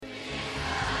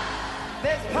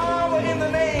There's power in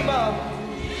the name of.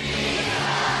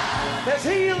 There's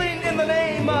healing in the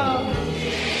name of.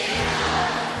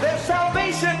 There's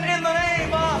salvation in the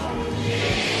name of.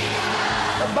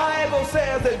 The Bible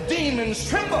says that demons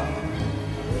tremble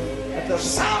at the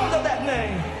sound of that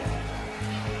name.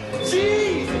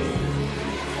 Jesus.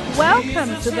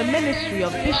 Welcome to the ministry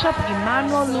of Bishop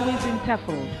Emmanuel Louis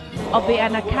Intefel of the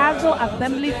Anakazo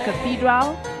Assemblies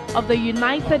Cathedral of the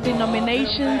United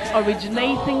Denominations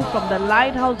originating from the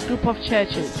Lighthouse Group of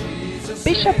Churches.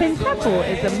 Bishop Intefel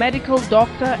is a medical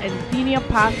doctor and senior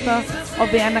pastor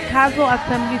of the Anakazo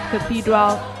Assemblies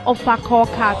Cathedral of Fakor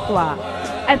Katwa.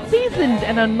 A seasoned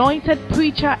and anointed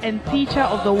preacher and teacher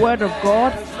of the Word of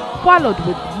God, followed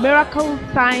with miracles,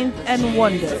 signs, and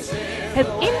wonders. His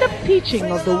in-depth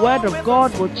teaching of the Word of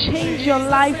God will change your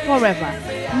life forever.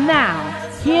 Now,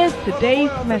 here's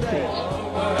today's message.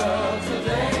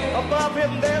 Above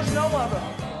him, there's no other.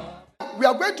 We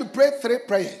are going to pray 3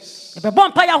 prayers. Psalm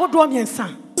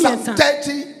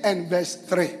 30 and verse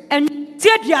 3.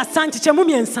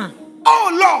 Oh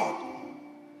Lord,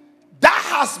 that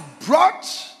has brought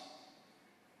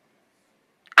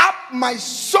up my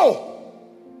soul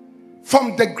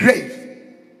from the grave.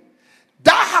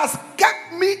 That has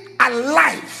kept me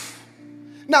alive.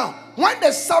 Now, when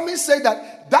the psalmist said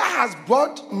that has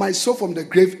brought my soul from the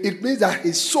grave, it means that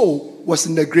his soul was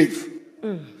in the grave.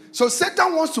 So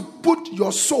Satan wants to put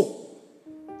your soul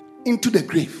into the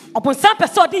grave.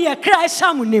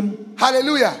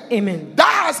 Hallelujah. Amen.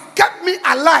 That has kept me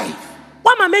alive.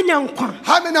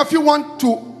 How many of you want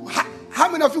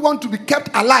to be kept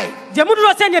alive?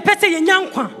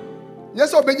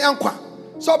 Yes, obenyankwa.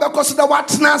 So because the what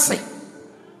nase.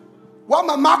 What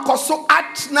mama koso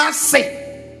at nase.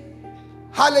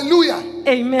 Hallelujah.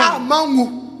 Amen. Amangu.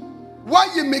 Why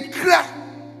you me cry?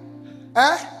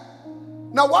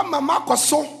 Now what mama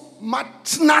koso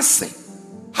matnase.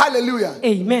 Hallelujah.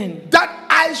 Amen. That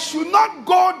I should not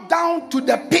go down to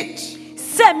the pit.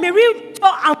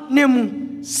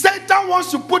 Satan wants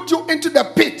to put you into the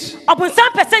pit.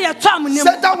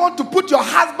 Satan wants to put your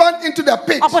husband into the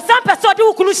pit.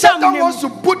 Satan wants to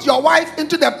put your wife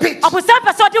into the pit.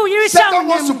 Satan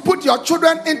wants to put your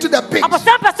children into the pit.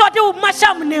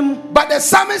 But the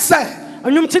psalmist said,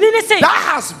 that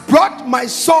has brought my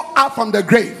soul out from the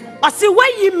grave,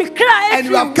 and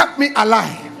you have kept me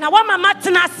alive.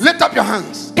 Lift up your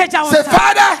hands. Say,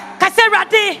 Father.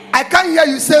 I can't hear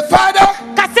you. Say, Father,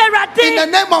 in the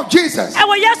name of Jesus.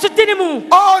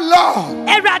 Oh Lord,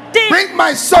 bring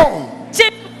my soul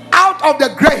out of the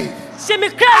grave,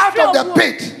 out of the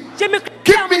pit.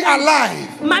 Keep me alive.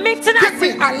 Keep me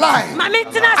alive.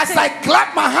 As I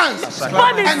clap my hands and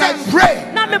I pray,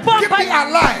 keep me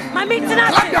alive.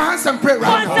 Clap your hands and pray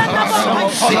right now.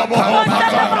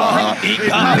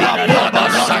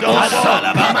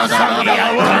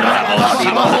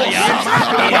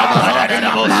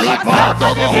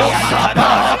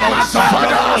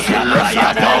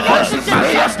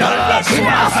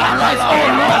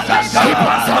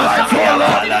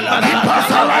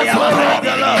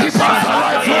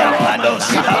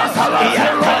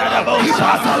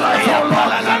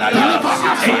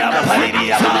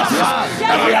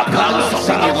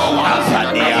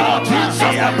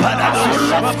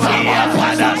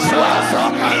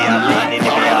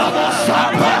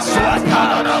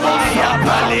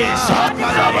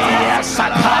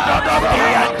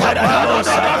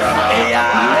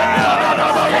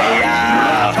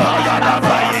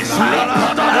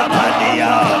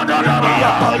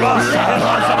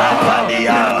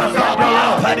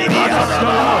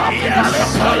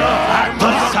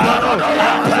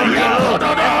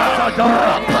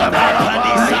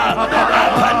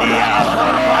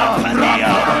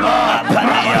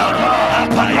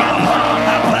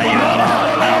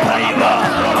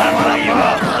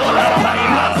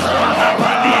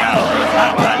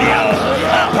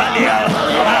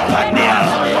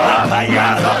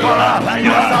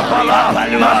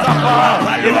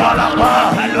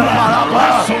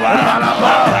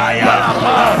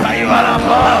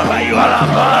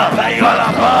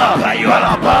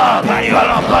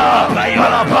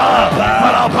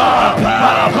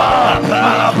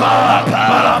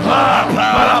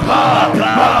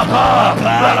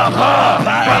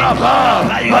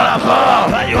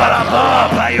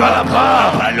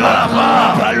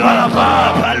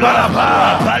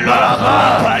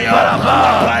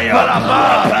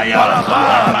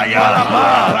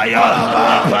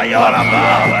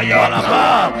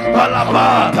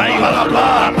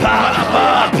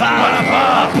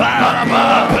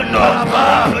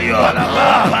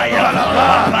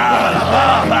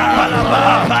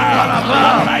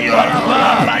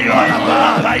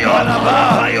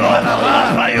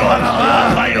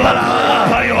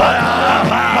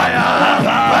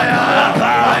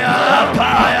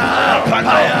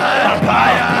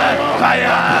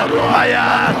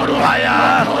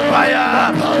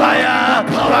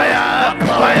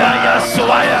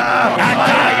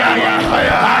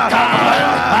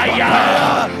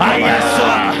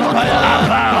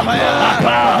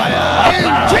 In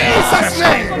Jesus'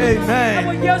 name.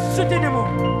 Amen.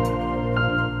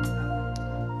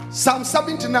 Psalm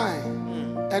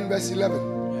 79 and verse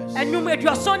 11.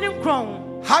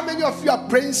 How many of you are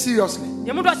praying seriously?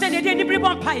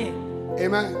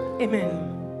 Amen. Amen.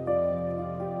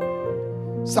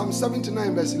 Psalm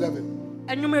 79 verse 11.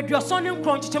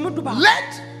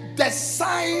 Let the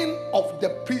sign of the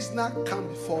prisoner come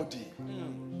before thee,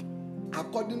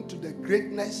 according to the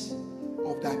greatness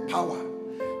of thy power.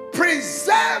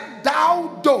 Preserve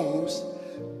thou those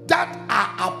that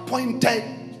are appointed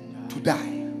to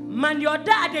die.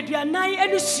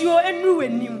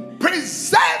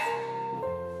 Preserve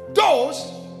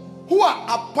those who are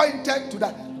appointed to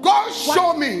die. God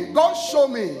show me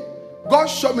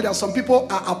that some people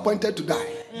are appointed to die.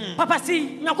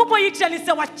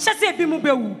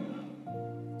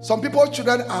 Some people's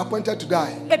children are appointed to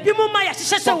die.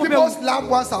 Some people's loved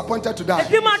ones are appointed to die.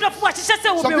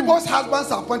 Some people's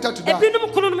husbands are appointed to die.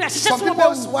 Some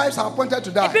people's wives are appointed to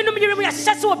die.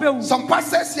 Some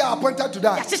pastors here are appointed to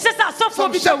die.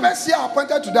 Some shepherds here are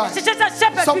appointed to die.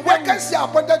 Some workers here are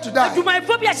appointed to die.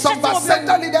 Some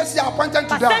center leaders here are appointed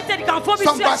to die.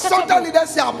 Some center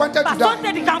leaders here are appointed to die.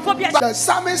 The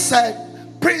psalmist said,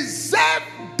 preserve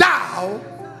thou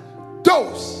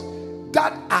those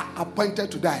that are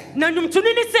appointed to die.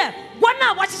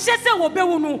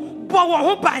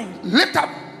 Lift up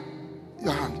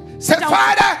your hand. Say,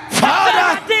 Father,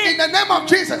 in the name of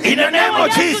Jesus,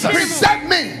 preserve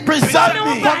me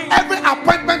from every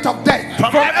appointment of death.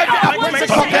 From every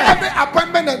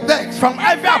appointment of death.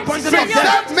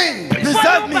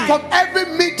 Preserve me from every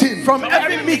meeting.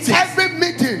 Every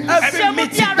meeting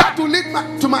that will lead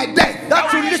to my death.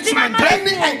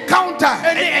 Any encounter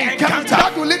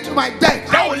that will lead to my death.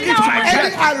 Any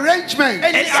arrangement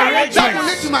that will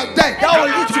lead to my death.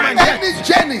 Any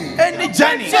journey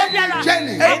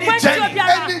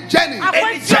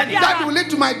that will lead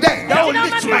to my death.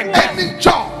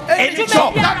 Any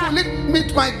job that will lead me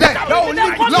to my death. Lord,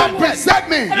 preserve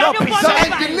me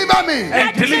and deliver me.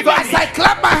 As I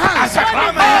clap my hands, oh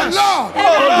Lord,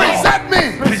 preserve me.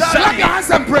 Clap your hands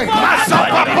and pray.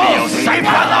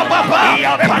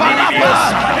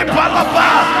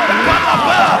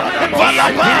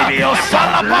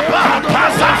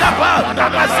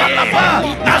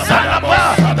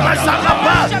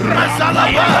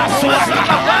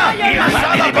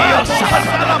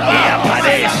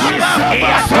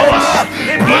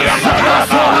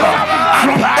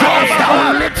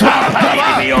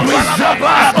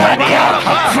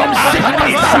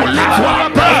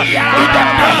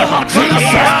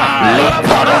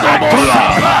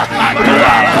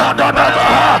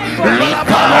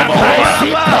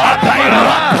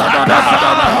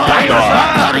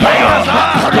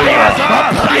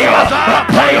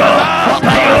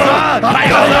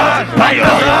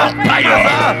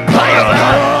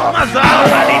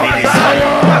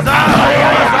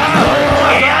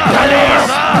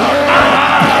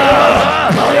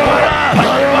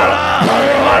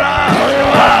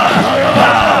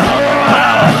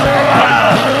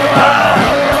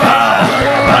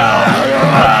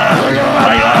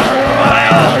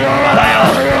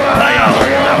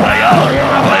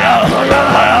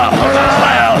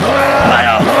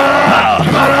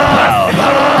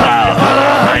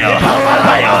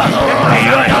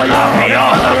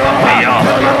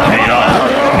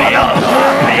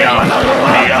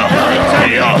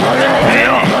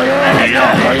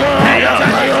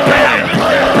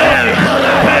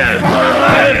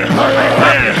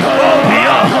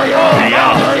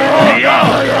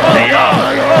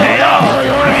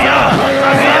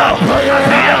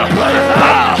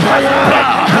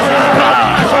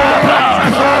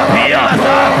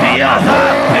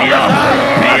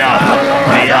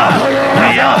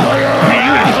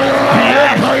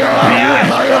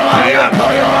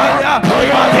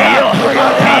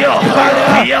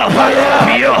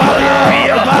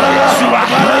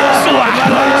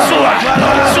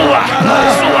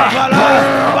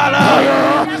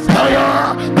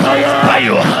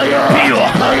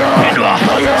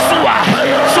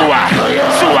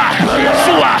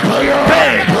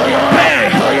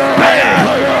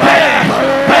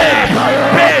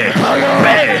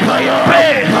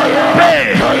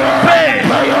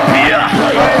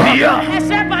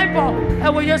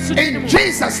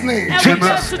 Jesus' name.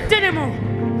 Jesus.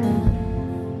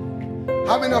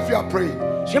 How many of you are praying?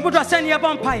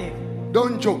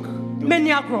 Don't joke.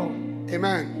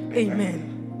 Amen.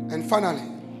 Amen. And finally,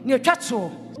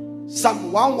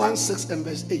 Psalm 116 and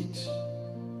verse 8.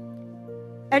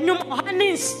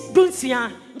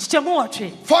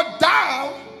 For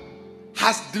thou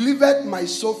hast delivered my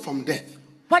soul from death.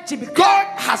 God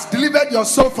has delivered your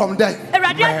soul from death.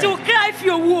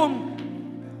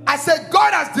 I said,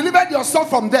 God has delivered your soul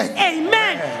from death.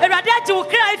 Amen.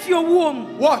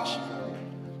 Watch.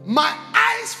 My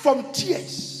eyes from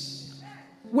tears.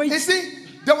 You see,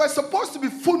 there were supposed to be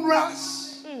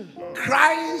funerals,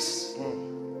 cries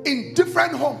in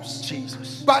different homes.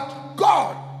 Jesus. But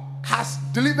God has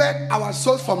delivered our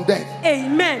souls from death.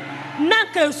 Amen. And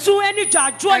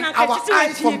our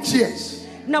eyes from tears.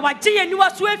 And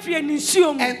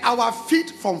our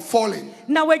feet from falling.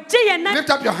 Lift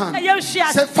up your hand.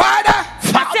 Say, Father,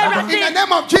 in the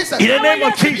name of Jesus,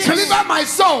 deliver my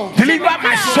soul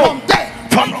from death.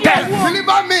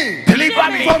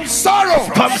 Deliver me from sorrow,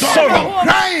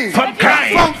 from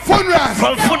crying, from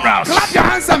funerals. Clap your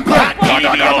hands and pray.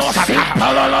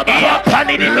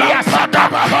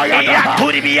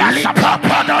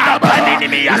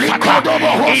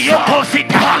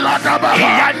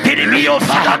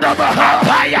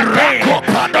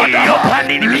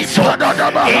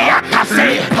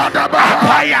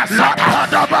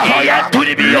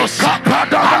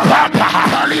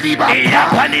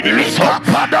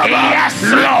 Yes,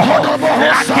 Lord.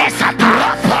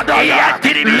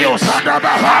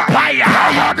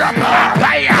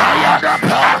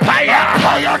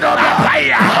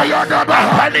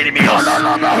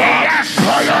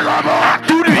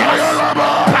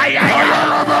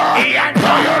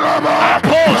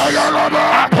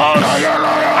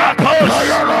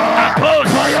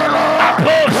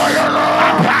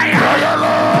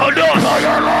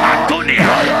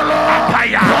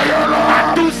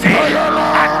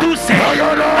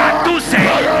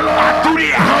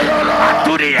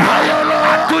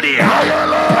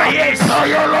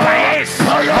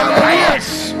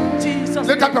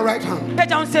 Lift up your right hand.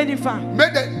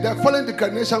 Make the following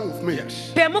declaration with me.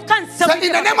 Say,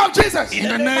 in the name of Jesus,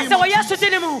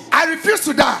 I refuse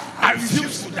to die. I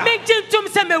refuse to die.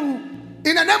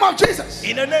 In the name of Jesus,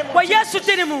 In the name of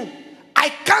I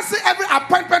cancel every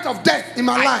appointment of death in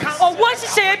my life.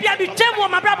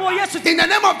 In the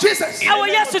name of Jesus,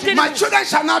 my children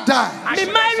shall not die.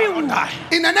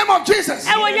 In the name of Jesus,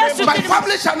 my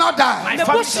family shall not die.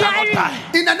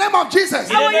 In the name of Jesus,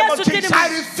 I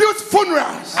refuse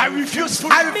funerals. I refuse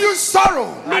I refuse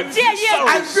sorrow. I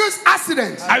refuse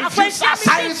accidents. I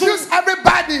refuse every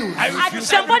bad news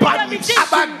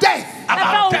about death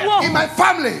in my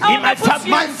family, my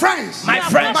friends, my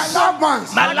loved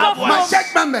ones, my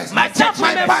church members, my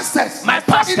pastors.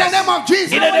 In the name of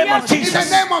Jesus. In the name of Jesus. In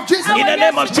the name of Jesus. In the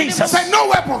name of Jesus. Say, no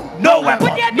weapon. No weapon.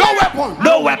 No weapon.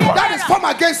 No weapon. That is formed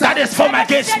against us. That is formed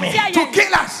against me. To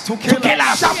kill us. To kill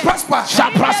us. Shall prosper.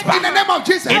 Shall prosper. In the name of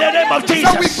Jesus. In the name of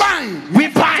Jesus. So we bind. We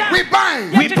bind. We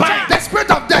bind. We bind. The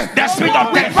spirit of death. The spirit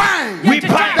of death. We bind. We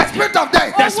bind. The spirit of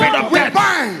death. The spirit of death. We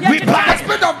bind. We bind. The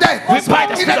spirit of death. We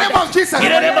bind the In the name of Jesus.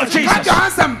 In the name of Jesus. Clap your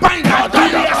hands and bind.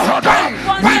 Bind.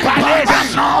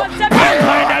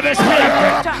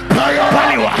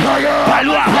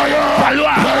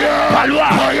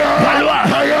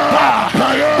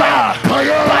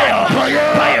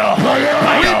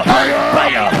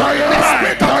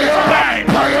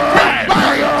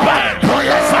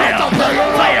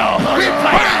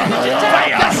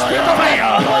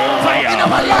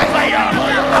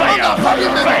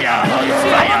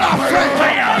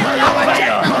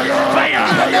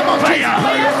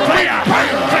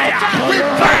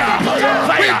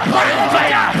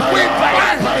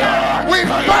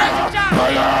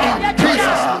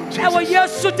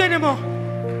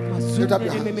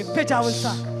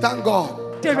 Thank God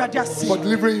for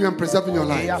delivering you and preserving your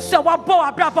life.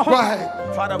 Go ahead.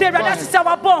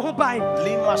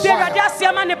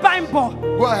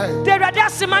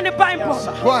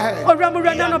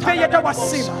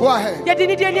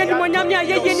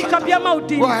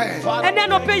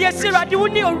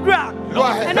 Go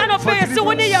ahead.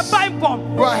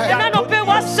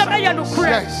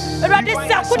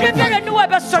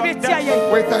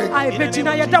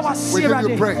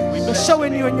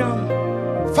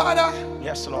 Father,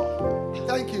 yes, Lord.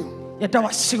 Thank you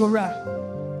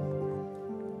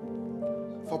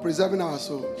for preserving our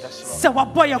souls. Yes,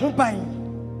 Lord.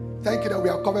 Thank you that we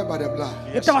are covered by the blood.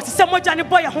 Yes, Lord.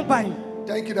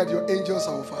 Thank you that your angels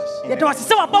are with us.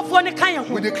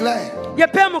 We declare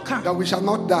that we shall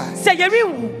not die,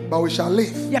 but we shall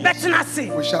live.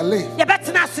 We shall live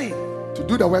to to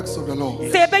do the works of the Lord. We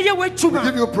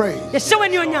give you praise. In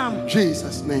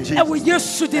Jesus' name. And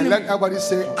let everybody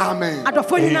say amen.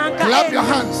 Clap your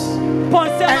hands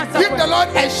and give the Lord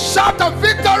a shout of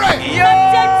victory.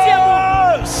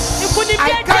 Yes.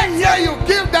 I can't hear you.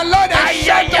 Give the Lord a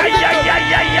shout of victory.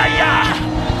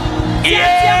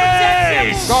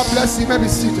 Yes. God bless you. May be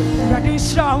seated.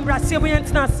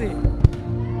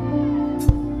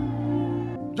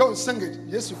 John, sing it.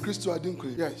 Jesus Christ, I didn't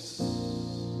quit. Yes.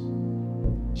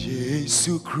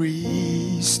 Jesus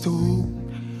Christ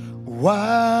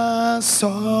was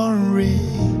sorry.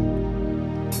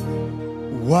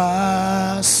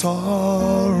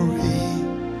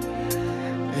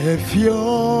 If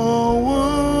you're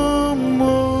woman,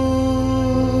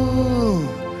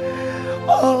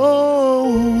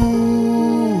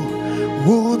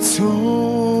 would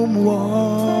someone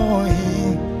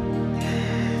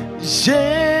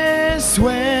just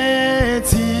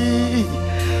waiting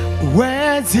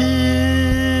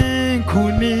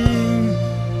kunim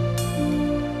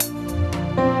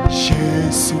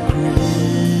Jesus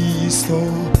Christ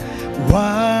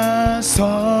was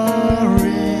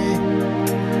sorry.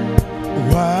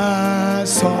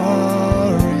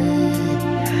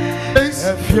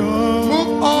 If you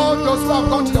move all those who have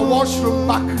gone to the washroom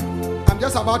back, I'm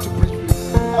just about to preach.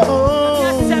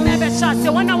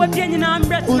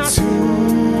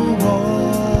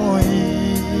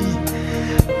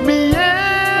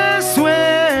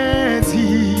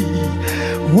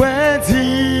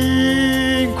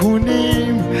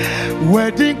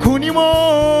 Wedding kunimo,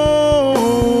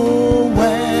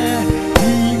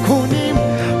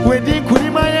 wedding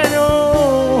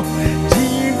kunimayo,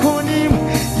 din kunim,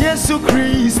 Yesu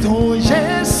Christo,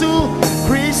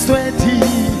 eti,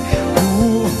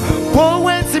 oh,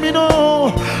 when Simino,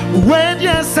 when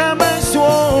yes, I'm so,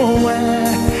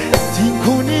 din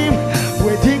kunim,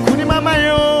 wedding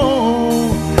kunimamayo,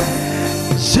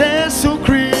 Yesu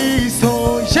Christo.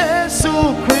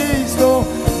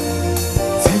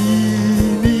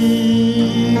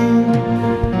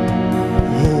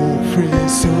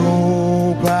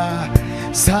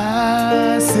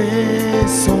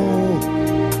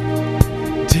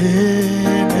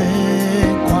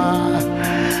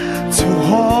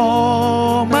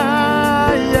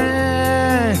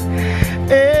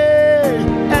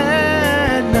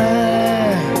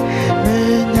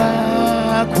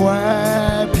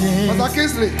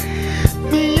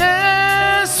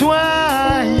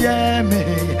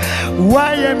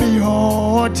 Why am I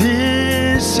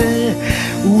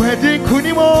wedding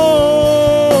kunimo,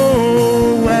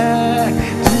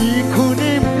 wedding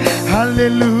kunim,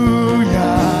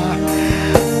 hallelujah.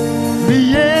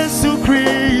 Yesu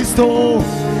Christo,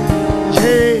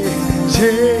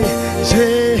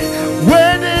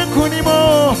 wedding kunimo,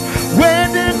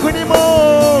 wedding kunim,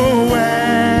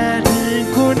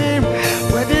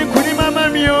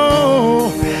 mamamio.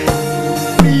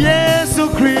 Yesu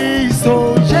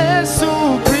Christo.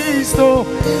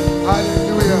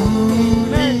 Hallelujah.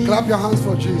 Clap your hands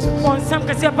for Jesus.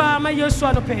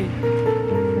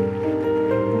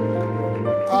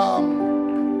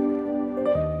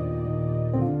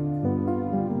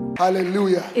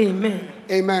 Hallelujah. Amen.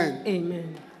 Amen.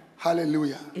 Amen.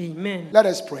 Hallelujah. Amen. Let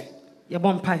us pray.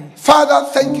 Father,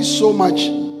 thank you so much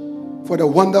for the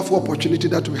wonderful opportunity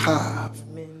that we have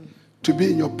to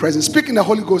be in your presence. Speak in the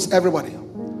Holy Ghost, everybody.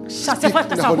 Speak in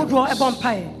the Holy Ghost.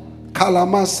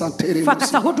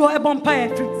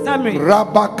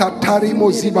 Rabakatari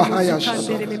mozibahaya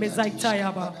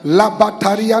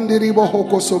Labatariandiribo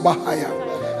hokoso bahaya.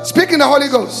 Speak in the Holy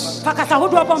Ghost.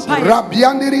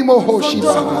 Rabiandirimo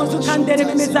hoshibahaya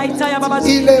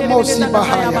Ile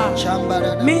mozibahaya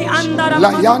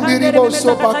La yandiribo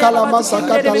sopa kalama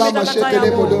sakata lama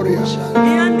shekele bodoria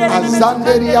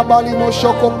Azanderia balimo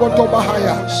shoko poto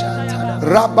bahaya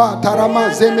Rabba tarama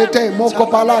zemete moko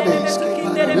palade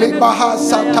Libaha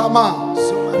Satama.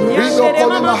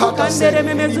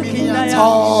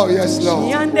 Oh, yes,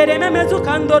 Lord.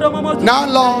 Now,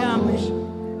 Lord,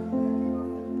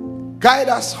 guide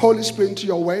us, Holy Spirit, into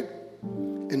your word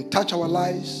and touch our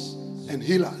lives and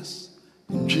heal us.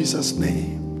 In Jesus'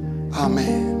 name.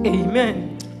 Amen.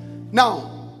 Amen.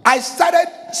 Now, I started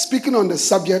speaking on the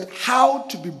subject, how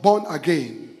to be born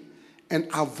again and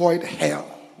avoid hell.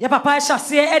 And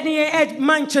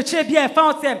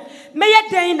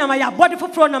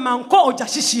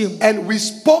we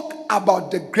spoke about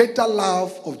the greater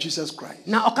love of Jesus Christ.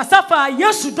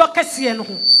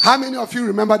 How many of you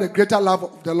remember the greater love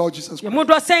of the Lord Jesus Christ?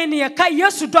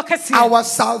 Our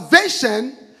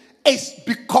salvation is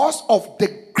because of the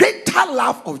greater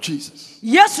love of Jesus.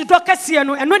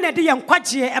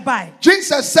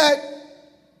 Jesus said,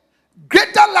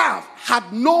 greater love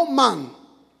had no man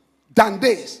than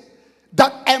this,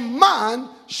 that a man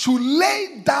should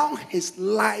lay down his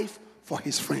life for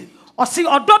his friend. Now,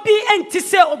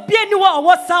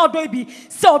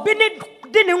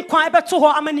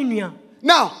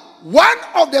 one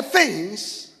of the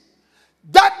things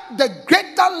that the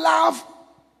greater love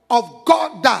of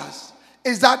God does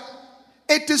is that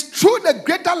it is through the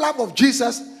greater love of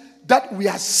Jesus that we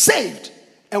are saved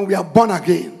and we are born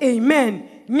again. Amen.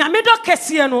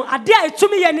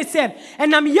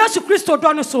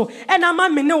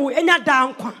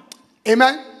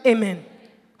 Amen. Amen.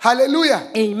 Hallelujah.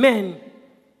 Amen.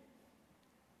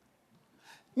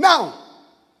 Now,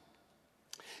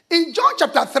 in John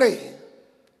chapter 3,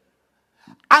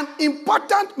 an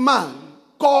important man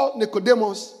called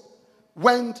Nicodemus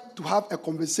went to have a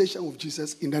conversation with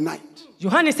Jesus in the night. The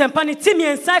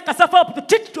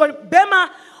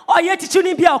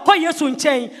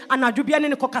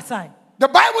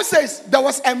Bible says there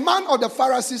was a man of the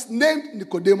Pharisees named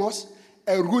Nicodemus,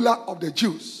 a ruler of the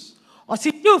Jews. The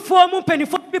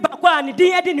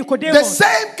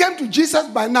same came to Jesus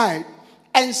by night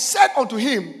and said unto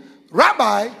him,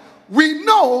 Rabbi, we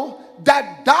know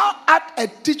that thou art a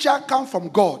teacher come from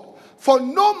God, for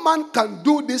no man can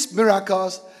do these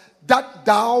miracles that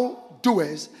thou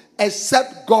doest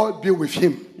except God be with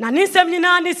him. Any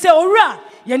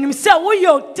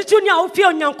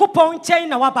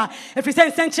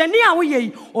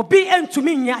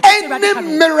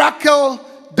miracle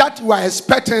that you are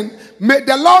expecting, may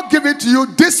the Lord give it to you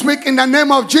this week in the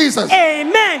name of Jesus.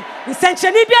 Amen. I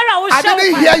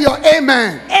didn't hear your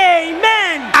amen.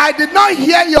 Amen. I did not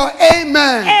hear your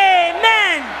amen.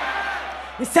 Amen.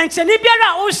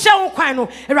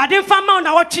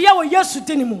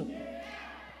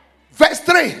 Verse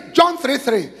 3, John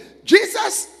 3:3.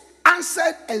 Jesus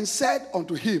answered and said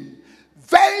unto him,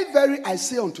 Very, very, I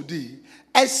say unto thee,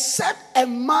 except a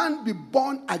man be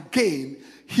born again,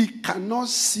 he cannot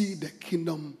see the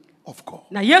kingdom of God.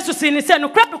 Now, Jesus said,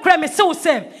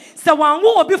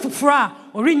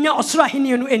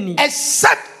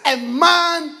 except a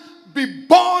man be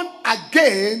born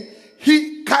again,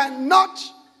 he cannot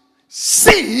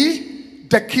see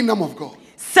the kingdom of God.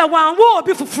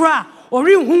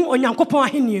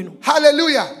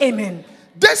 Hallelujah. Amen.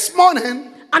 This morning,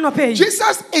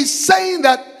 Jesus is saying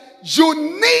that you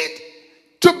need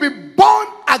to be born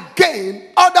again,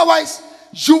 otherwise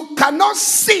you cannot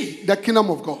see the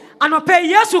kingdom of God.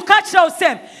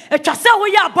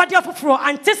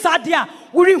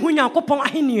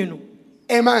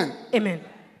 Amen. Amen.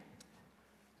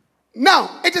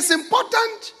 Now, it is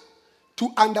important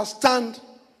to understand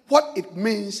what it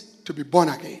means to be born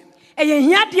again.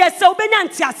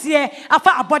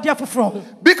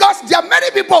 Because there are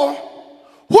many people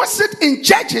who sit in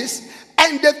churches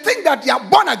and they think that they are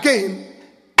born again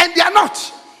and they are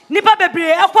not. Now,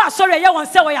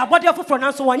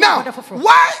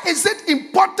 why is it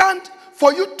important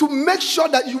for you to make sure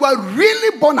that you are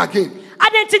really born again?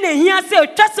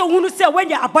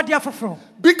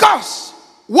 Because,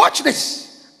 watch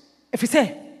this. If you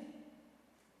say,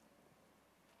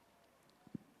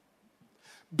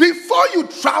 before you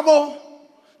travel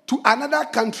to another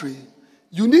country,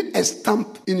 you need a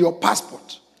stamp in your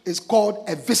passport. It's called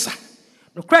a visa.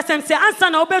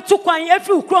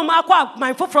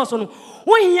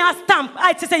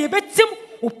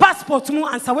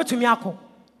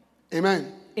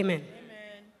 Amen. Amen.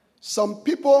 Some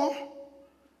people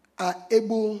are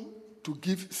able to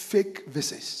give fake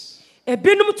visas and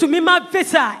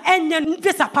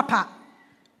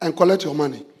collect your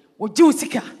money.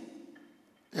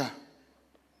 Yeah.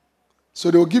 So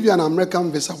they will give you an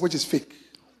American visa, which is fake.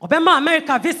 And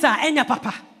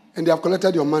they have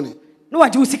collected your money.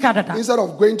 Instead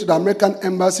of going to the American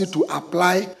embassy to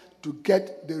apply to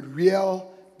get the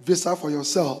real visa for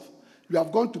yourself, you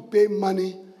have gone to pay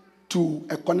money to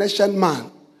a connection man.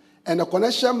 And the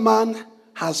connection man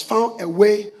has found a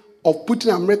way of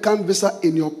putting an American visa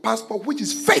in your passport, which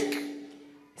is fake.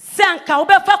 So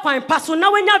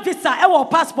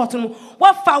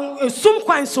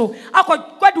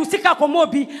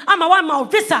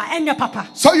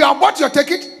you have bought your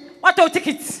ticket. What your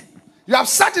ticket? You have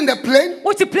sat in the plane.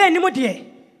 What's the plane?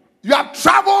 You have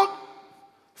traveled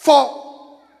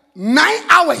for 9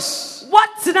 hours.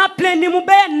 What's that plane?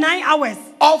 9 hours.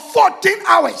 Or 14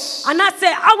 hours. And I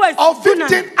say hours. Or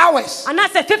 15 hours. And I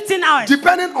say 15 hours.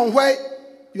 Depending on where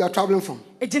you are traveling from.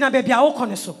 And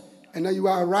then you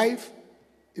arrive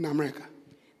in America.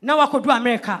 Now I could do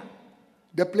America.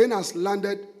 The plane has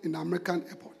landed in the American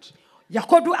airport. You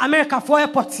could do America for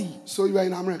airport. So you are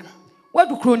in America. Where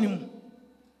do Cronim?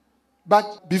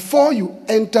 But before you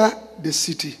enter the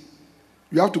city,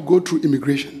 you have to go through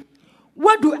immigration.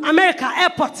 What do America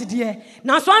airport there?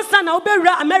 Now, so answer now,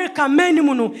 America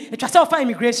minimum, it was for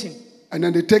immigration. And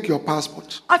then they take your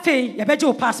passport. Afe, you bet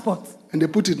your passport. And they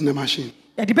put it in the machine.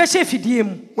 When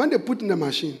they put it in the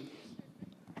machine,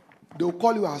 they will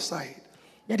call you outside.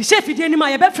 And they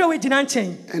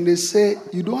say,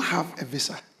 you don't have a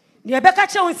visa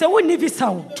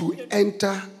to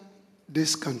enter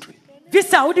this country. You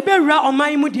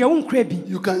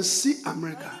can see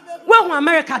America.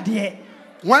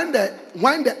 When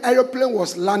the aeroplane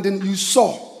was landing, you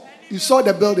saw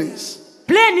the buildings.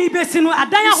 You said,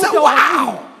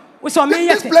 wow,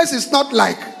 this place is not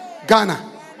like Ghana.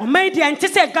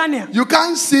 You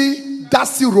can't see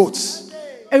dusty roads.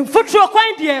 You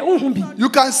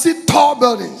can see tall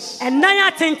buildings.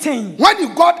 When you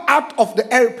got out of the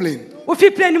airplane,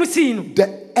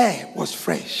 the air was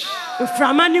fresh.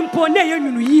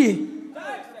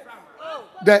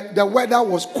 The weather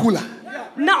was cooler.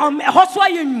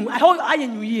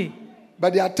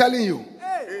 But they are telling you,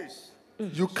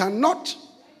 you cannot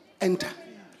enter.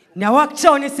 And you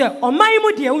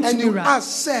ask,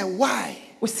 sir, why?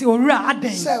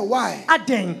 Sir, why?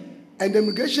 And the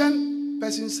immigration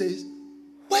person says,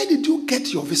 where did you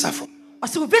get your visa from?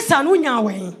 So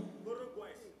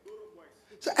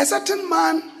a certain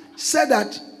man said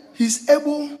that he's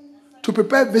able to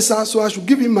prepare visa, so I should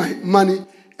give him my money.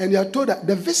 And you are told that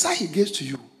the visa he gives to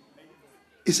you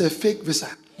is a fake visa.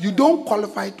 You don't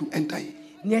qualify to enter it.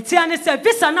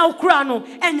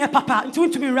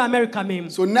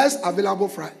 So next available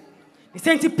Friday.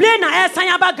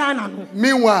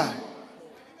 Meanwhile,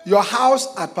 your house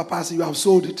at Papa's, you have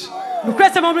sold it. I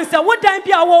have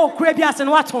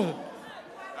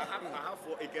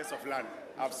 4 acres of land.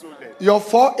 I've sold it. Your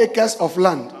 4 acres of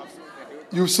land,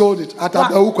 you sold it. At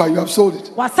Adahukwa, you have sold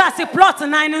it.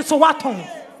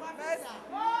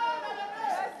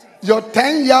 Your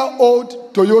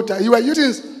 10-year-old Toyota, you were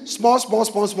using small.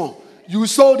 You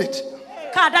sold it.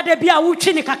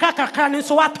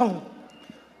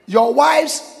 Your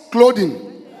wife's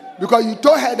clothing, because you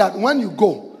told her that when you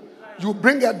go, you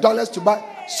bring her dollars to buy.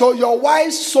 So your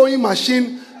wife's sewing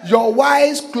machine, your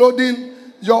wife's clothing,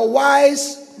 your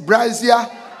wife's brassiere,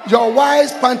 your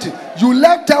wife's panty. You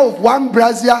left her with 1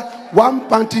 brassiere, 1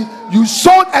 panty. You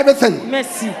sold everything.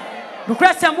 Merci.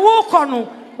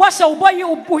 What shall boy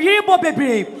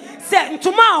bebre? Say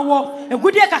tomorrow, a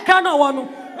good year cacano one.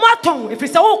 Maton, if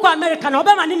it's a walk American,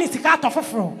 Obama needs to cut off a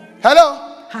fro. Hello.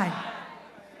 Hi.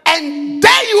 And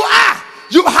there you are.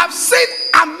 You have seen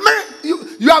America.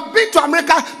 You have been to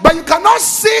America, but you cannot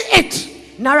see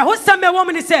it. Now, what some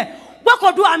woman say? What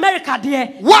could do America, dear?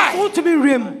 Why? To be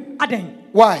rim. Aden.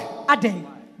 Why? Aden.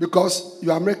 Because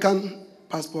your American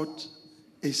passport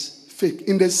is fake.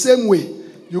 In the same way,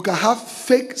 you can have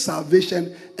fake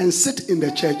salvation and sit in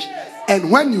the church, and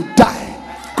when you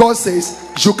die, God says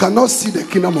you cannot see the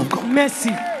kingdom of God.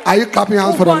 Mercy. Are you clapping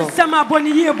hands for the Lord?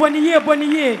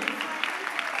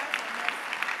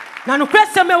 Now, no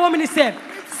question, my woman said,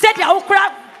 said the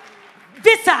okra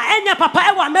visa, and your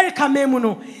papa, America,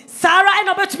 memuno. Sarah, and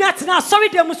about me at now, sorry,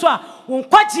 dear Muswa, won't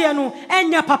quite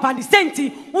and your papa, the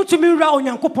senti, won't to me round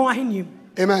your coupon.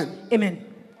 Amen. Amen.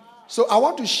 So I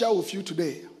want to share with you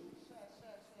today.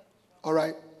 All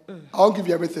right, I'll give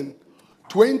you everything.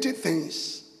 20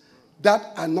 things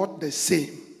that are not the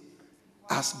same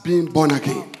as being born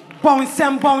again.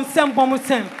 Bonsem.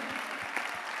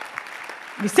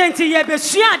 We sent here, be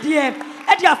share dear,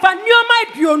 and your fan, you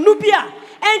might be on Nubia,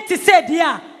 and to say,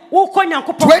 dear,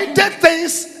 20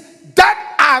 things that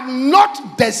are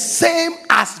not the same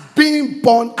as being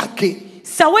born again.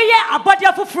 So we are a body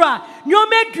of fra, you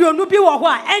made you Nubi or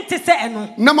and to say,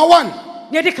 Number 1.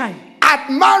 Yedikai.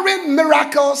 Admiring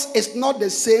miracles is not the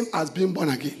same as being born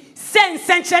again.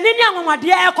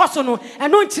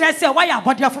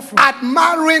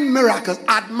 Admiring miracles,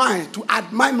 to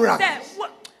admire miracles.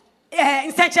 A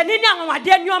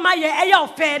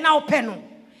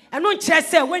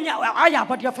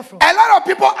lot of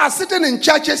people are sitting in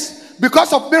churches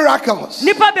because of miracles.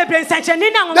 They say,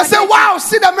 wow,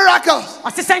 see the miracles.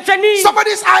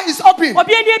 Somebody's eye is open.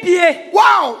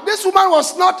 Wow, this woman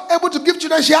was not able to give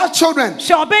children. She has children.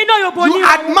 You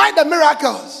admire the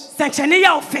miracles.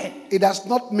 It does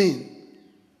not mean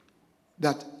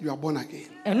that you are born again.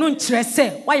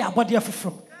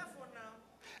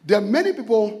 There are many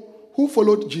people who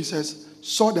followed Jesus,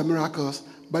 saw the miracles,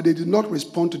 but they did not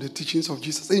respond to the teachings of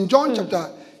Jesus. In John chapter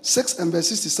 6 and verse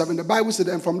 67, the Bible said,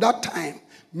 and from that time,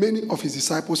 many of his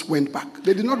disciples went back.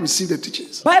 They did not receive the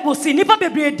teachings. Bible says, hello.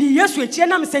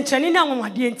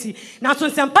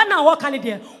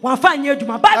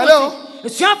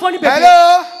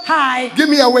 Hello. Hi. Give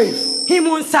me a wave.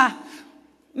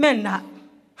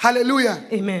 Hallelujah.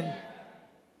 Amen.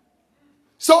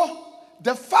 So,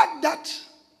 the fact that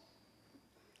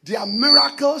there are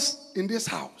miracles in this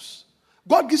house,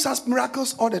 God gives us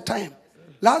miracles all the time.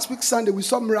 Last week, Sunday, we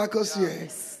saw miracles here.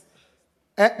 Yes.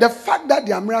 The fact that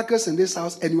there are miracles in this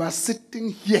house and you are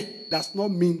sitting here does not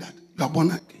mean that you are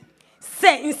born again.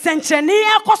 Say in Centrani,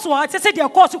 say the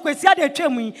course of Quesia de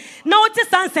Tremi. Now it is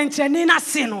Centrani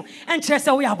Nasino and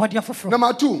Chesa we are body of.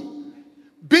 Number 2,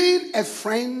 being a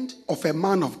friend of a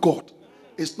man of God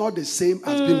is not the same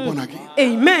as being born again.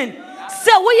 Amen.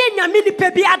 So we in Yamini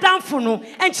Pebi Adam Funo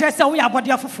and Chesa we are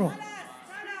body of.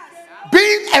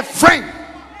 Being a friend.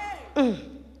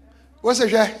 What's a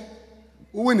share?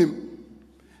 Win him.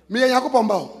 Me and Jacob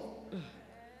Pombao.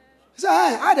 Say,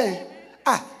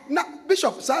 now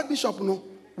Bishop, sir, Bishop, no.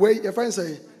 Where your friend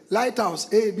say, Lighthouse,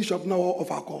 Bishop, no of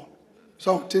our call.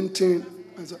 So, Tintin,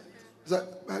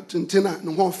 Tintina,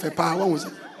 no one fair power. One was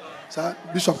it? Sir,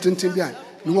 Bishop Tintin behind,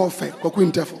 no one fair,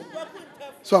 Coquin Teffel.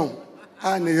 So,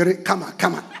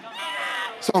 come on.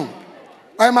 So,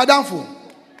 I'm Madame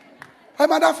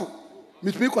Fu.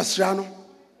 Meet me, Quastriano.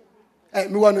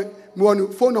 Me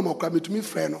want phone number, me to me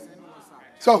friend.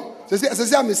 So,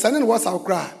 say, I'm sending what's our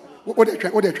cry. What they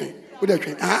train.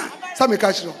 Some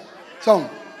catch. So,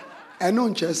 I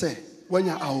know say when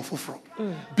you're out for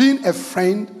being a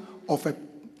friend of a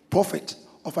prophet,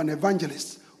 of an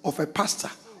evangelist, of a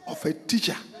pastor, of a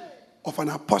teacher, of an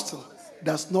apostle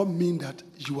does not mean that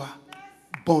you are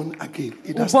born again.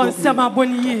 It does not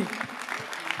mean.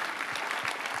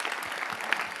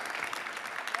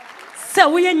 So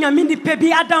we nyamini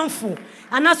pebi adamfo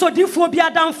anaso difo bi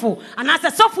adamfo anase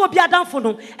sofo bi adamfo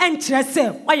no enkyere se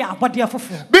oya abode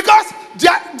afofo. Because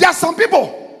there are some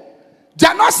people, they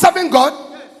are not serving God,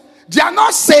 they are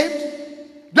not saved,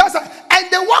 and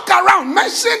they walk around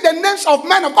mentioning the names of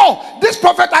men of, oh, this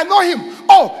prophet I know him,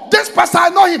 oh, this pastor I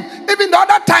know him. Even the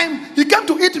other time he came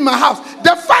to eat in my house.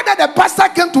 The fact that the pastor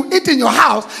came to eat in your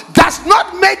house does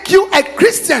not make you a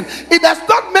Christian. It does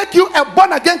not make you a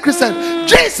born again Christian.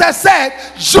 Jesus said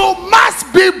you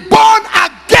must be born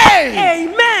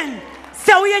again. Amen.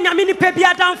 So we nyamini pebi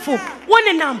adamfo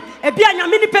wonenam ebi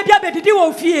nyamini pebi abedidi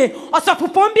wo fie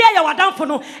osopopon bia ya wadamfo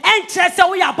no enkyere se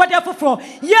wo ya abode foforo.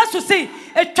 Yesu say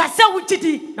etwa se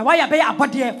wutidi na wa ya be ya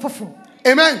abode foforo.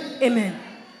 Amen.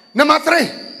 Number 3.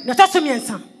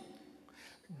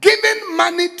 Giving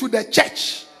money to the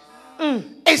church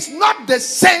is not the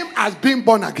same as being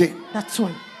born again. That's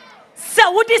one. Se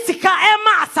wudi sika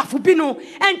ema asafu binu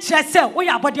enkyere se wo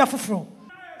ya abode foforo.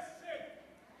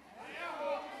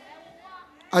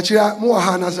 Achira mu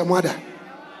ha na se mwada.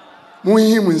 Mu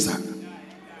him nsa.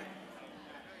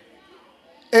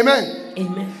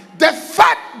 Amen. The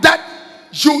fact that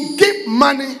you give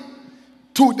money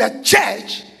to the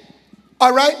church,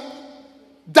 all right,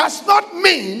 does not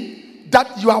mean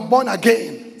that you are born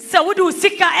again.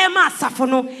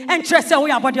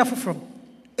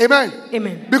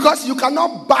 Amen. Because you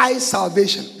cannot buy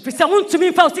salvation.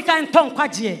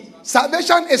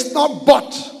 Salvation is not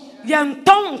bought.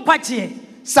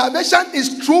 Salvation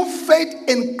is through faith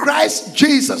in Christ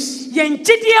Jesus. Can I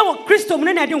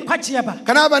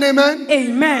have an amen?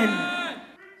 Amen.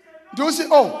 Do you see?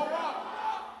 Oh,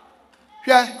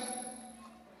 yeah.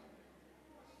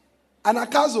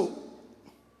 Anakazo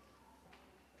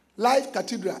Life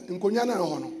Cathedral in Konyana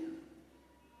Hono.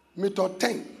 Meter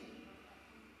 10.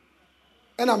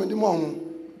 And I'm in the morning.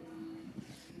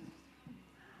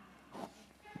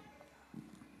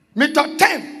 Meter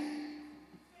 10.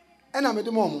 And I'm at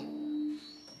the moment.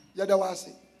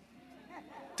 Yadawasi.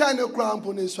 10 crown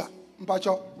poniswa.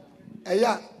 Mpacho.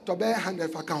 Eya to be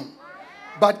 100 for count.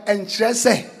 But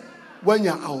entrese when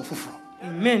you're out for.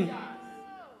 Amen.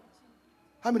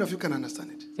 How many of you can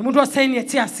understand it?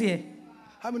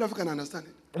 How many of you can understand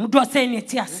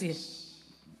it? Yes.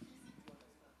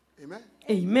 Amen.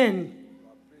 Amen.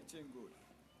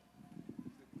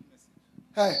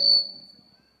 Hey.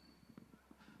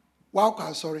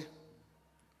 Wow, sorry.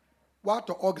 What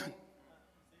organ?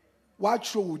 What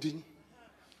showing?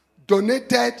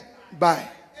 Donated by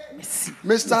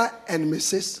Mr. and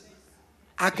Mrs.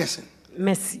 Atkinson.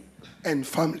 Mercy. And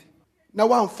family. Now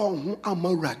one found who am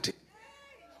married.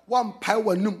 One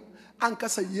power num.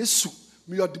 Ankasa Yesu.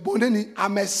 Me or the boneni.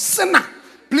 I'm a sinner.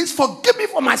 Please forgive me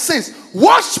for my sins.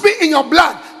 Wash me in your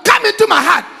blood. Come into my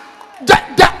heart. The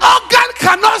organ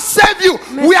cannot save you.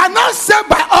 Mercy. We are not saved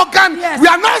by organ. Yes. We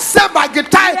are not saved by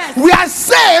guitar. Yes. We are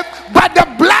saved by the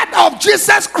blood of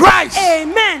Jesus Christ.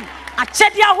 Amen.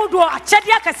 Achedia hudo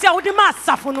achedia kase ahudi ma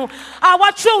asafo no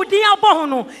awatwe odi abo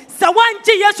no se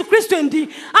wanji Yesu Kristo ndi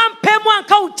ampemu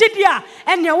anka ugidi a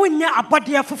ene wonya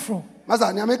abode foforo.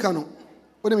 Maza ni ameka no.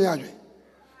 Wodi me yadwe.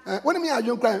 What do you mean I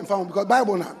don't cry and found? Because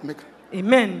Bible not make.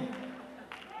 Amen.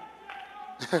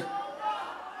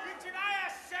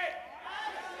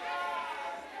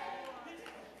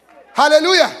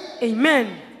 Hallelujah.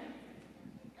 Amen.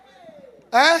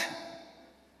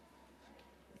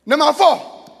 Number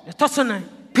 4.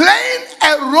 Playing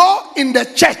a role in the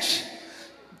church,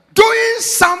 doing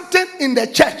something in the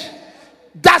church,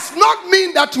 does not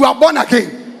mean that you are born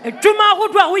again.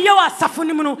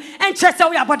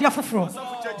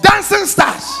 Dancing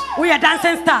stars. We are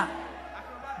dancing star.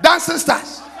 Dancing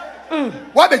stars.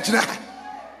 What the jina?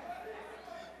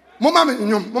 Mama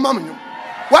minyum.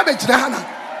 What the jina hana?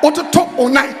 Oto top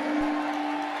online.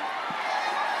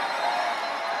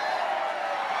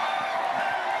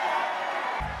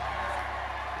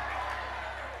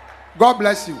 God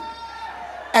bless you.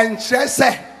 And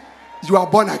say you are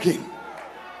born again.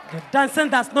 The dancing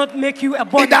does not make you a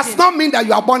born again. It does not mean that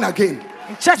you are born again.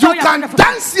 You can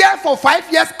dance here for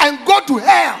 5 years and go to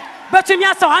hell. But you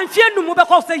mean so I'm fearing no more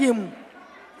because say him.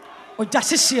 O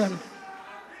jashishian.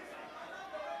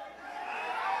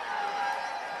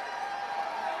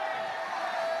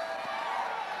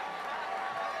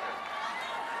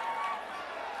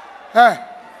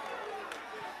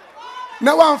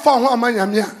 Now one found one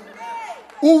man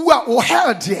who were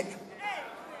held there.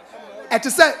 And to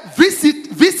say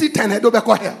visit and do be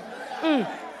hell.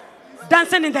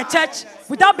 Dancing in the church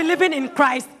without believing in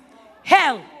Christ,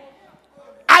 hell.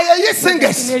 Are you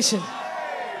singers? Yes, sir.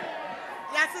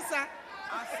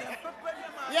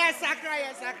 Yes, Sakra,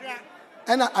 yes, Sakra.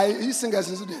 And I you singers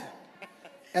is there.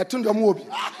 I turned your movie.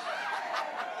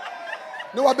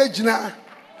 No abejina.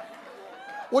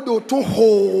 What do to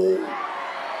ho?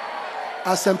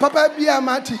 Asem papa bia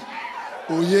mati.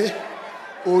 Oye.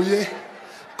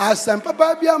 Asem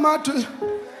papa bia mati.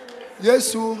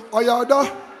 Yesu oyodo.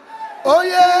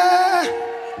 Oye.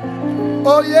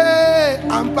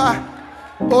 Ampa.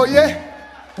 Oye.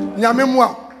 Nyame moa.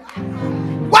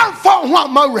 One for one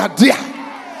mawradia.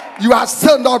 You are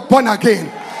still not born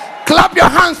again. Clap your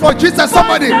hands for Jesus.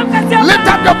 Somebody lift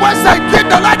up your voice and give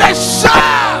the Lord a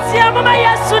shout.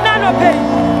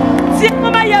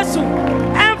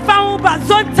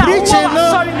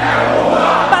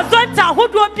 Bazonta who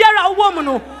do biara woman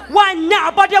no one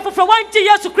na body of for one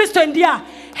Jesus Christ in there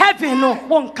heaven no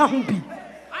won't come be.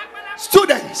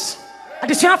 Students.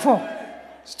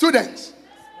 Students.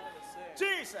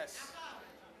 Jesus.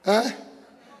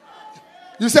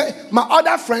 You say my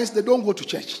other friends they don't go to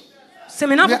church.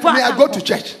 May I go to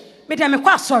church?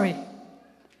 Sorry.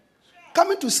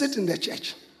 Coming to sit in the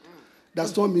church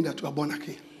does not mean that you are born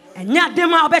again.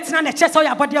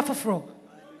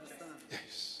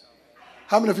 Yes.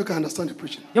 How many of you can understand the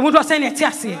preaching? Can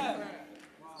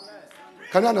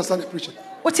you understand the preaching?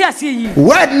 What you see?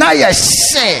 What now you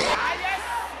say?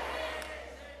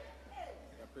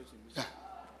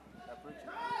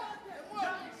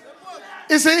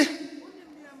 You see,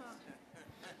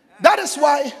 that is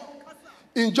why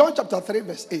in John chapter 3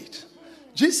 verse 8,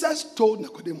 Jesus told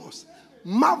Nicodemus,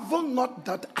 marvel not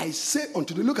that I say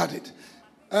unto thee. Look at it.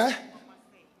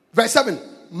 Verse 7.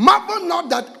 Marvel not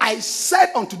that I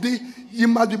said unto thee, ye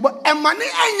must be born. And money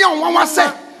and one was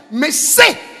say, me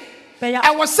say,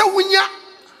 I was say, when ya,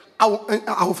 I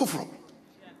will fall from.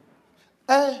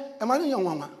 And money young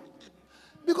one.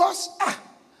 Because,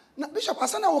 Bishop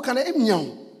Asana, what can I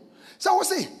young? So I will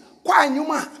say, why you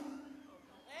man?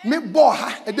 Me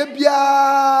boha, a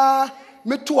debia,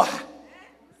 me toa.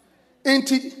 Ain't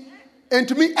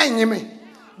to me, and me.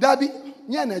 There be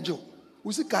Yanajo,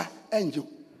 Usika, angel.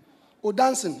 O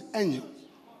dancing angel.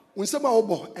 Unsema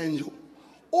obo angel.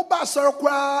 Oba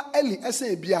sorokwa eli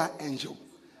ese bia angel.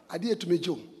 Ade to me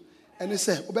jo. And he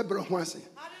say obebere ho ase.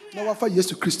 Na wafa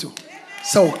Yesu Kristo.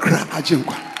 Say okra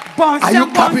ajenkwa. Are you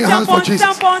clapping your hands for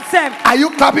Jesus? Are you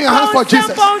clapping your hands for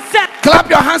Jesus? Clap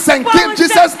your hands and give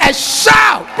Jesus a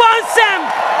shout.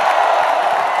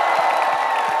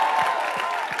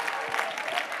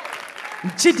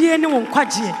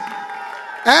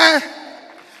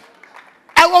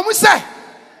 I want say,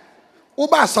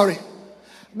 Uba sorry,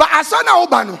 but I saw na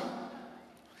Uba no.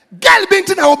 Girl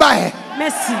binti na Uba he.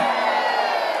 Mercy.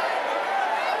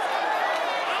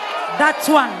 That's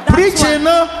one. Preaching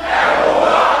no.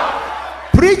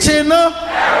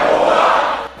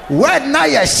 What now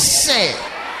you say?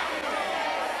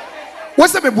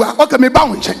 What's the bua? Okay, me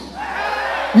bound check.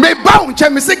 Me bound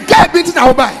check. Me say girl binti na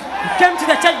Uba. You came to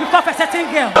the church because of a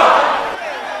certain girl.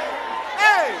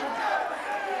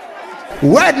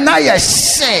 What now you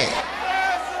say?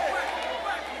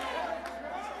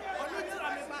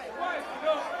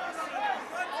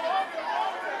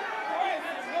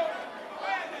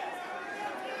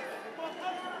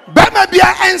 Bema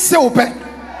bia ense ope.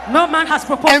 No man has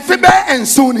proposed. And Phoebe and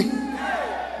Sunni.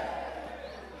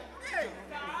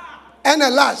 And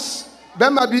at last, there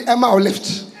might be Emma or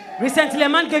lift. Recently, a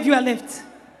man gave you a lift.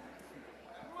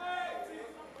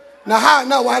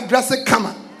 Now I dress a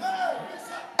camera.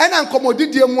 And I'm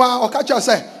commodity or catch us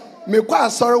say, me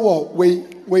quite sorry, we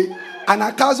and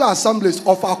a casual assemblies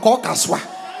of our caucus.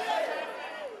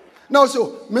 Now,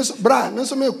 so Miss Brad,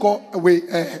 Miss me call away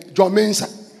John Mensa.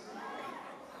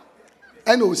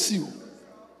 And we'll see you.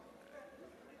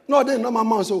 No, then no, my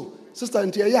mom, so sister,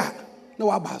 and yeah, no,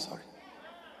 waba, sorry.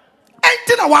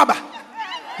 Ain't a waba.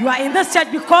 You are in this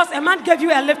church because a man gave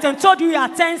you a lift and told you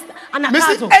are tensed and a Miss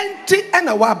empty and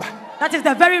a waba. That is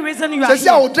the very reason you are here.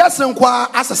 Your dressing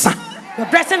as a son. Your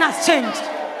dressing has changed.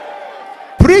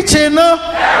 Preaching.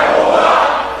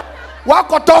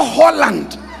 Walk to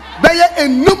Holland. They are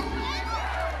in Noom.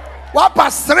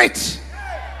 Wapa straight.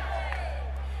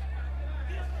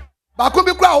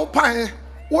 Bakubi kwa upane.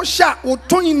 Osha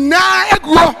utoni na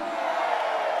egro.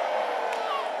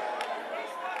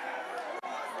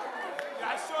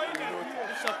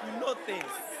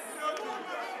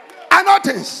 I know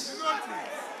things.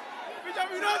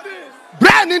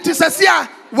 Brand into Sasia,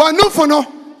 one no for no,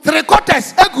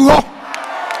 3/4 ego.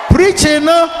 Preaching,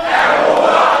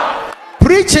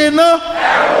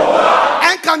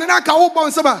 and Kanaka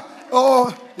Obon Saba.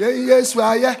 Oh, yes, we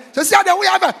are. Sasia, that we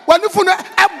have one no for no,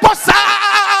 a bossa.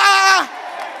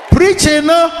 Preaching,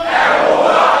 now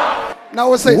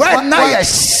we say,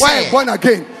 why born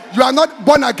again? You are not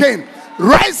born again.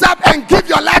 Rise up and give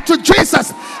your life to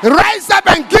Jesus. Rise up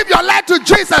and give your life to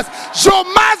Jesus. You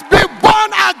must be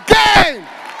born again.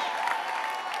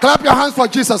 Clap your hands for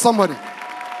Jesus, somebody.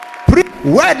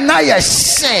 Where now you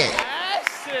say?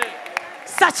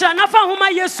 Such an offer whom I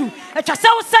used to. It's a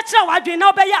so such a wide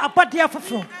no be a body of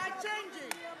flow.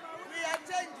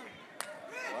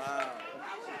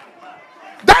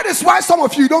 That is why some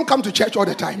of you don't come to church all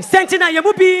the time. Sentina, you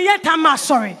will be yet. I'm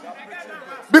sorry.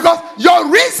 Because your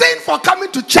reason for coming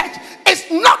to church is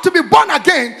not to be born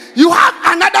again. You have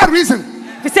another reason.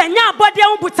 Some of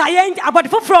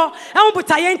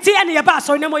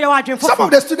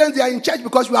the students, they are in church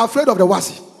because we are afraid of the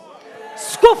wasi.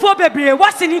 School for baby,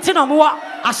 what's in it?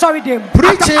 I sorry them.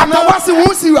 Preaching, after wasi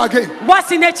won't see you again.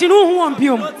 What's in it? You know who won't be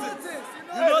home.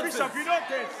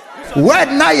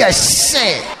 What now you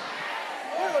say?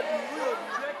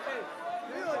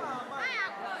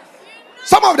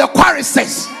 Some of the quarries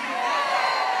says,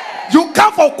 you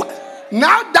come for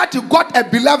now that you got a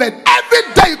beloved, every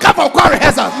day you come for choir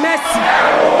rehearsals. Mercy.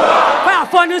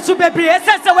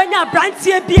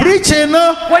 Preaching.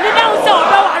 When you don't say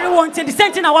about what want to the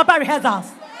same thing our rehearsals.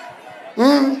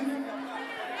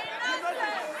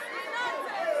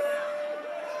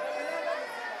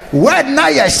 What now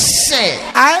you say?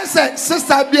 I said,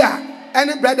 Sister Bia,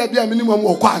 any brother Bia minimum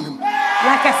or quantum.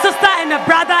 Like a sister and a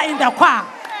brother in the choir.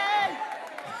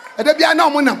 They are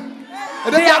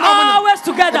always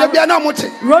together.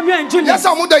 Romeo and Juliet. Yes,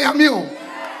 I'm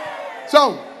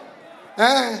so,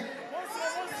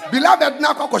 beloved,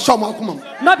 not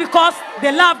because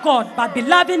they love God, but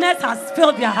belovedness has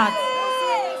filled their hearts.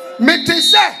 Me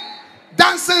say,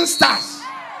 dancing stars,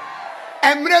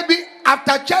 and maybe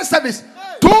after church service,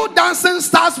 2 dancing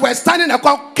stars were standing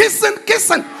across, kissing,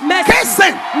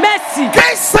 Mercy.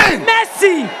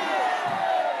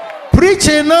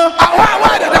 Preaching.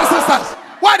 Why the dancing stars?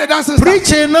 Why the dancing stars?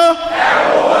 Preaching.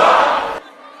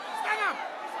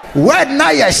 What now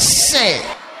you say?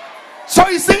 So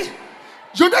you see,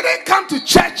 you didn't come to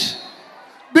church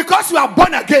because you are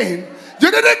born again.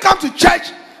 You didn't come to church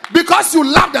because you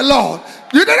love the Lord.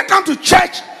 You didn't come to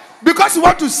church because you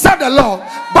want to serve the Lord.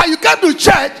 But you came to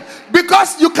church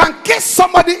because you can kiss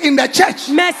somebody in the church.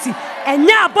 Mercy. And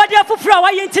now body of flower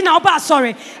into our bar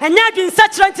sorry. And now doing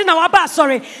such rent in our bar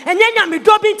sorry. And then I'm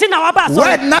dropping in our bar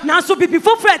sorry. Now so be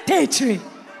before for a teacher.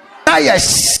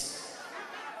 Yes.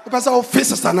 The person of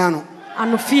faces and no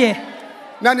fear.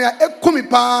 Nania ekumi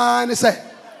pan say,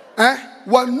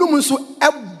 one numun so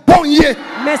a bon ye.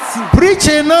 Mercy.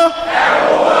 Preaching.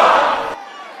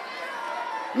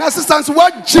 Now sisters,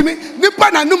 what Jimmy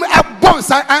nipa na num a bon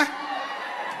say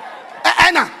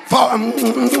for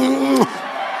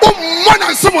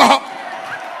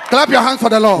clap your hands for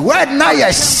the Lord. Where now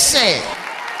you say?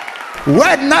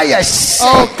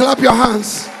 Oh, clap your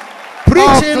hands.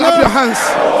 Preaching. Oh, clap your hands.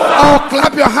 Oh,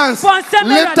 clap your hands.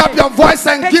 Lift up your voice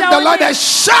and give the Lord a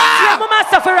shout.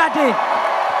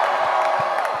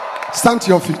 Stand to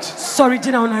your feet. Sorry,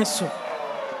 nice.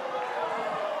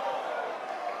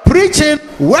 Preaching.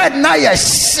 Where now you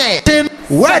say?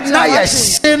 Where now you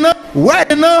say? Where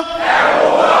no?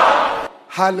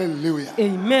 Hallelujah.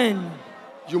 Amen.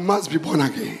 You must be born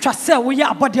again.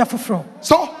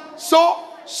 So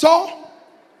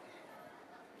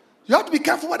you have to be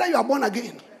careful whether you are born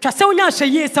again.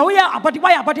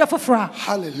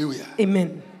 Hallelujah.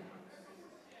 Amen.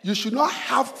 You should not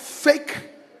have fake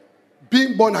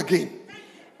being born again.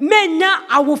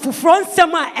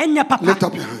 Lift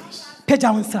up your hands.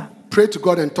 Pray to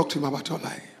God and talk to Him about your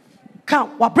life.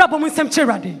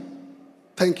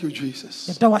 Thank you, Jesus.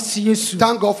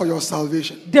 Thank God for your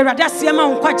salvation.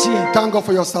 Thank God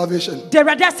for your salvation.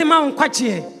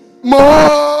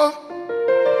 More.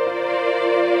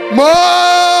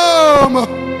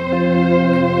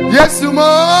 Yes, more.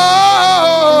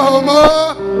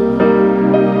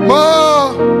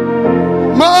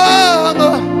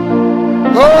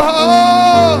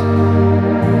 Oh,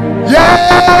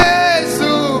 yes,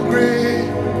 great.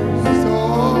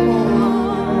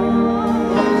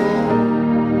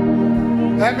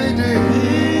 Let me do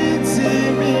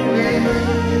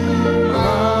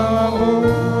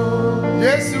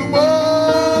yes,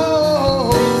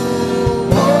 more.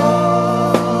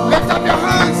 Lift up your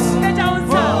hands.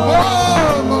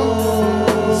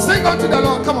 Sing unto the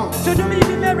Lord. Come on.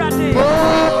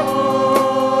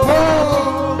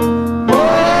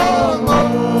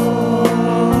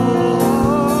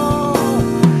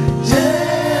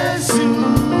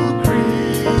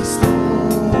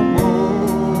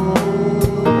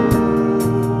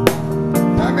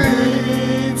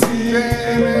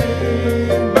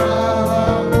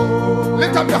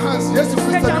 Lift up your hands. Yes,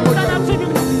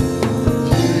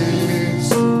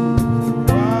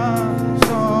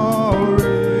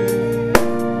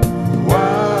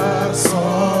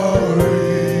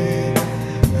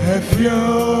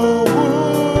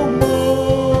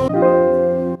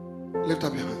 lift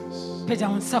up your hands.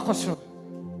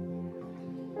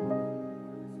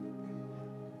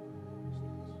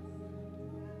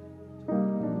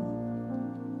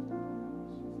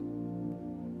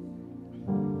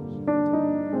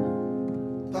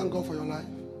 Thank God for your life.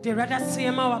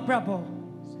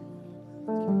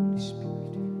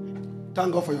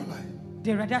 Thank God for your life.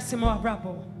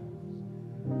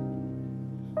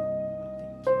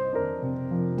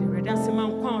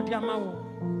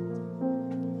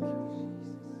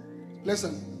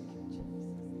 Listen,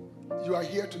 you are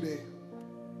here today.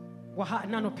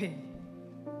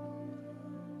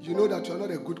 You know that you are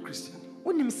not a good Christian.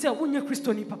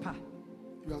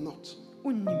 You are not.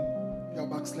 You are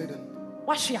backslidden.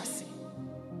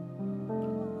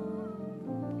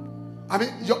 I mean,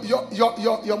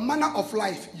 your manner of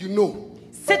life, you know,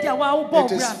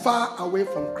 it is far away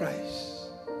from Christ.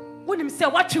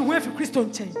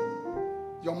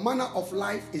 Your manner of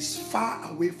life is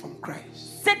far away from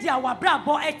Christ.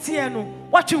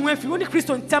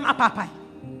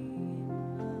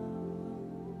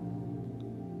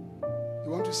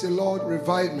 You want to say, Lord,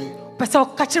 revive me.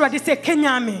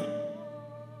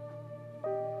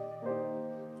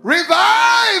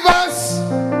 Revive us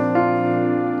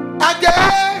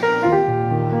again.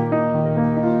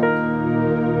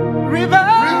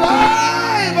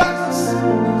 Revive us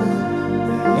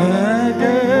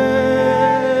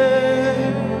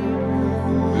again.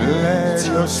 Let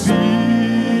your spirit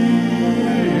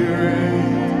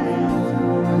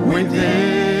within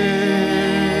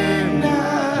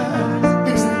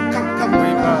us come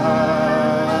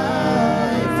revive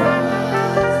us.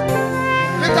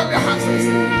 Lift up your hands and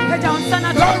sing.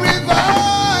 Lord,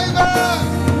 revive us.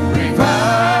 Revive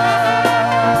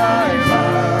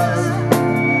us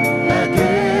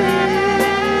again.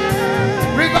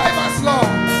 Revive us,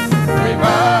 Lord. Revive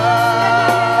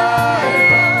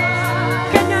us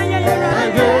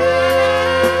again.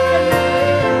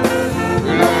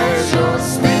 Let your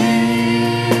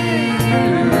spirit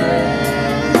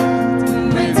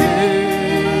within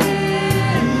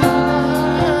us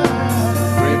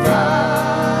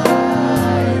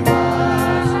revive us.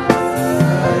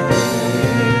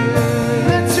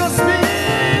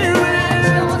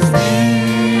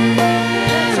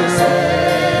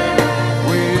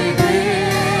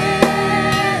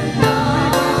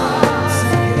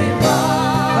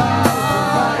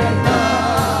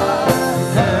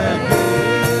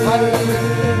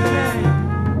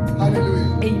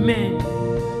 Amen.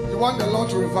 You want the Lord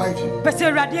to revive you?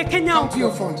 Come to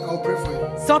your front. I'll pray for you.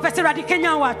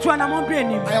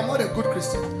 I am not a good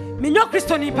Christian.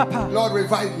 Lord,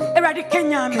 revive me.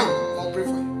 Come, I'll pray for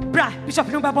you.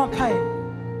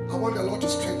 I want the Lord to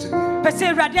strengthen me.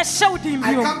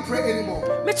 I can't pray anymore.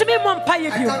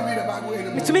 I can't read the Bible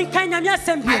anymore.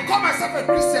 I call myself a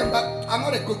Christian, but I'm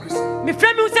not a good Christian.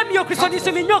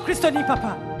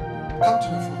 Come to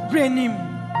the front.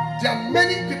 There are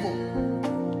many people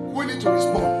who need to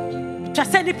respond.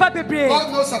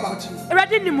 God knows about you.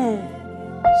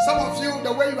 Some of you,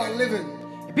 the way you are living,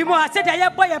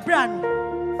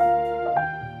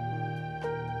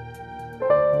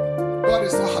 God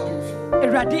is not happy with you.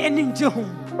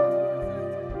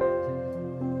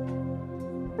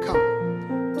 Come.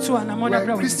 You are a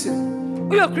Christian.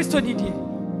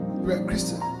 You are a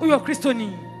Christian.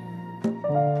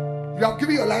 You have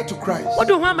given your life to Christ. If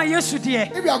you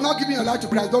have not given your life to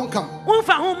Christ, don't come. But you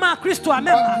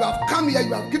have come here,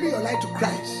 you have given your life to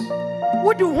Christ.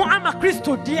 But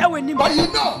you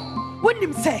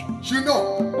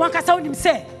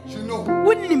know.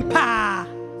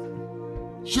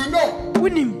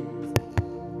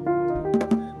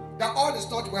 That all is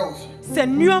not well with you.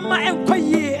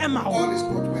 All is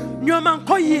not well with you.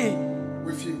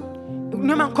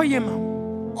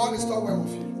 All is not well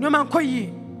with you.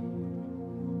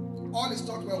 All is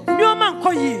not well with you.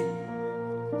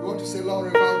 You want to say, Lord,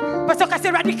 revive me.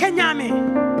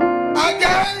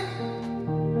 Again.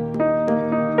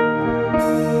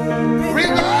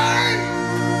 Revive.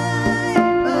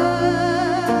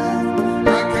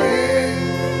 Again.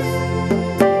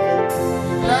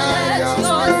 Let your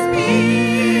spirit.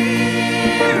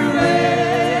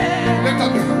 Lift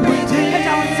up your hands.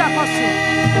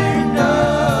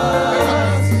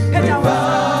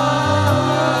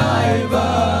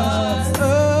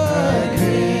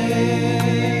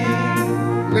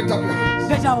 Lift up your hands.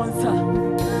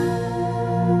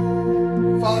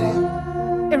 Father,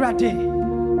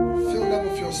 fill them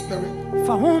with your spirit.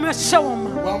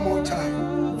 One more time.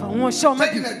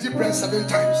 Taking a deep breath 7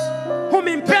 times.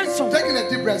 Taking a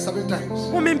deep breath 7 times.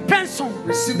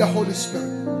 Receive the Holy Spirit.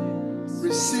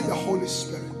 Receive the Holy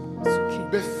Spirit.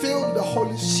 Be filled with the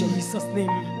Holy Spirit. Jesus'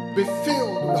 name. Be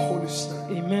filled with the Holy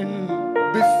Spirit. Amen.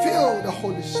 Be filled with the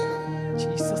Holy Spirit.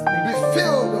 Jesus' name. Be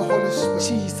filled with the Holy Spirit.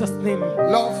 Jesus' name.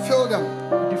 Lord, fill them.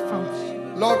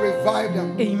 Lord, revive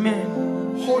them. Amen.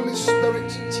 Holy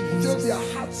Spirit, fill their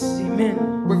hearts. Amen.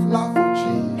 With love for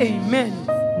Jesus. Amen.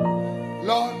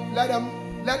 Lord,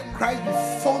 let Christ be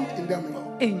formed in them,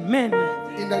 Lord. Amen.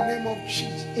 In the name of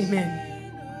Jesus. Amen.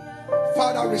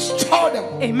 Father, restore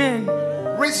them. Amen.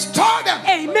 Restore them.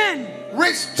 Amen.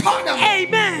 Restore them.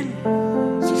 Amen.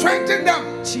 Strengthen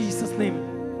them. Jesus' name.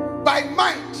 By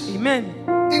might. Amen.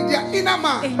 In their inner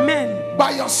man. Amen.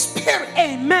 By your spirit.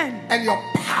 Amen. And your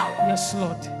power. Yes,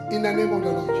 Lord. In the name of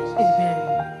the Lord Jesus.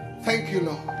 Amen. Thank you,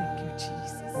 Lord. Thank you,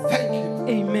 Jesus. Thank you.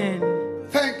 Amen.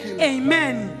 Thank you.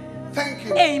 Amen. Thank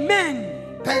you. Amen.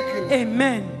 Thank you.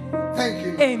 Amen. Thank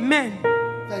you. Amen.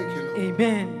 Thank you, Lord.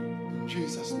 Amen. In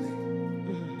Jesus'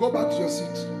 name. Go back to your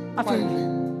seat. Quietly.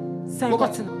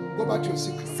 Go back to your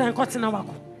seat.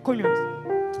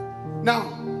 Now,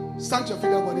 stand your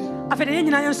feet, everybody.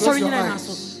 Close your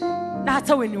eyes.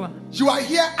 You are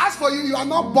here. As for you, you are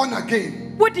not born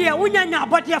again.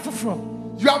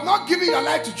 You have not given your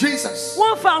life to Jesus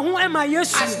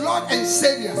as Lord and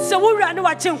Savior.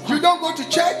 You don't go to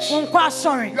church. You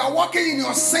are walking in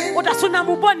your sin. You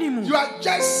are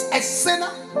just a sinner.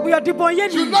 You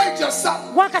know it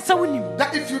yourself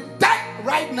that if you die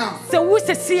right now, you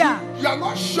are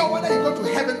not sure whether you go to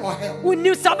heaven or hell.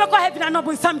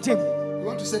 You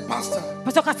want to say, Pastor,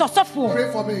 pray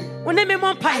for me. I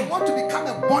want to become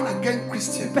a born-again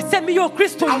Christian. I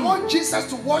want Jesus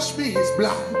to wash me his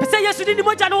blood.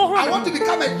 I want to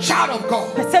become a child of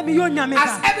God. As every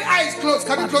eye is closed,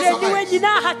 can you close your eyes?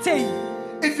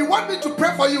 If you want me to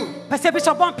pray for you, so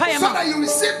that you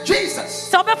receive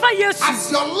Jesus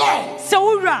as your Lord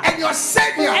and your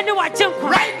Savior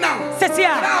right now, can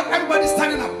I have everybody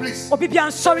standing up, please? Can I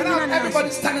have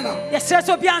everybody standing up?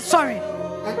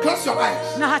 And close your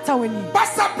eyes.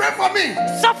 Pastor, pray for me.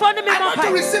 I want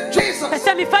to receive Jesus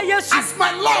as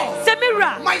my Lord,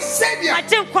 my Savior.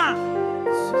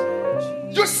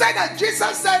 You said that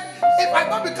Jesus said, if I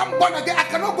don't become born again, I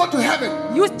cannot go to heaven.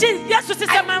 I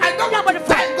don't want to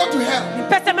die and go to hell.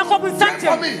 Pray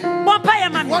for me.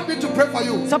 You want me to pray for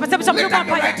you? Lift up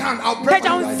your right hand. I'll pray for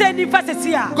you.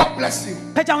 God bless you.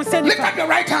 Lift up your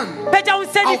right hand. I'll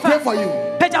pray for you.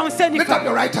 Lift up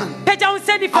your right hand.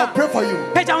 I'll pray for you.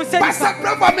 Pastor,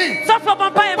 pray for me.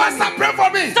 Pastor, pray for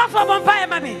me.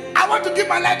 I want to give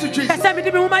my life to Jesus. Lift up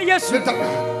your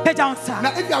hand.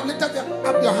 Now, if you have lifted up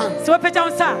your hand,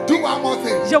 do one more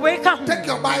thing. Take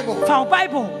your Bible.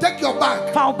 Take your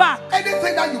bag.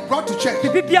 Anything that you brought to church.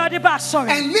 And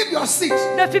leave your seat.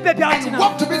 And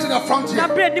walk to me to the front here. I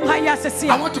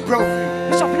want to pray with you.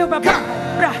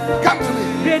 Come to me.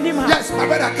 Yes, my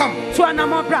brother, come. If you have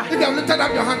lifted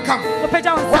up your hand, come. Take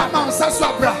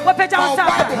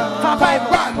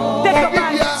your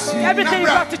bag. Everything you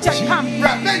brought to church, come.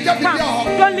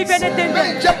 Don't leave anything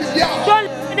there. Don't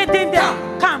leave anything there.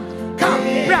 Come.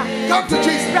 Come to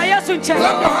Jesus.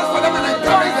 Clap your hands for them and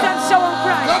encourage them.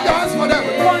 Clap your hands for them.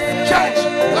 Church,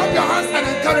 clap your hands and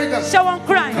encourage them. Show on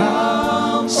cry.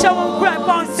 Show on cry.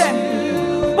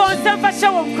 Bonsem for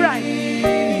show on cry.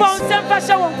 Bonsem for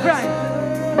show on cry.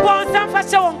 Bonsem for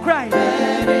show on cry.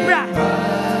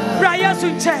 Bra yes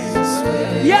in change.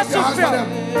 Yes in prayer.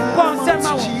 Bonsem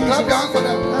Clap your hands for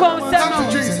them. Bonsem Come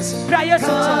to Jesus. Bra yes in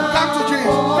change. Come to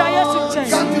Jesus. Bra yes in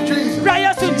change. Come to Jesus. Bra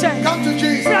yes in change. Come to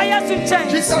Jesus. Bra yes in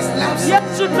change. Jesus loves you.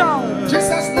 Yes you do.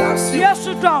 Jesus loves you. Yes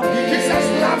you do. Jesus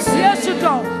loves you. Yes you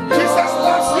do. Jesus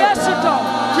loves you. Yes you do.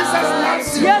 Jesus loves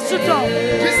you. Yes you do.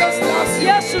 Jesus loves you.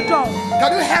 Yes you do.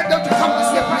 Can you help them to come this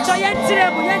way, please? So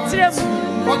yentiremu.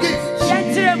 Forgive.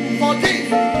 Yentiremu. Forgive.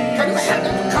 Can you help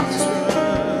them to come this way?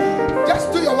 Just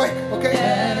do your work, okay?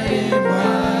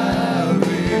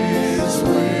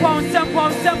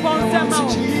 Bonsem.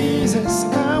 Jesus,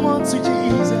 come on to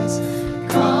Jesus.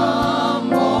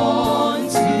 Come on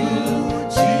to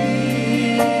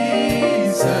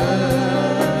Jesus.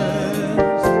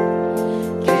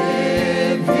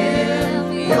 Give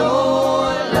him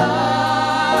your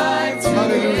life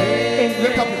today.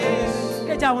 Lift up your hands.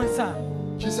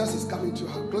 Jesus is coming to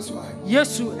her. Close your eyes.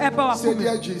 Say,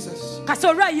 dear Jesus,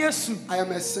 I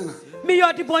am a sinner.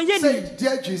 Say,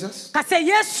 dear Jesus,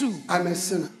 I'm a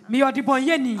sinner.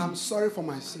 I'm sorry for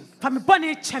my sin.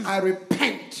 I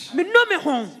repent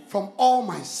from all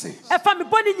my sins.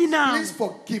 Please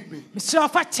forgive me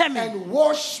and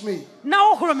wash me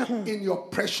in your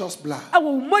precious blood.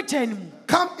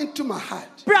 Come into my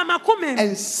heart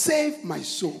and save my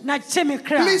soul.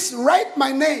 Please write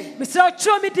my name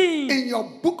in your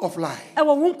book of life.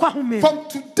 From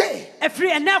today,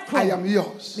 I am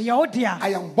yours.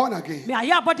 I am born again.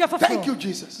 Thank you,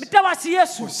 Jesus,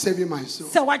 for saving my soul.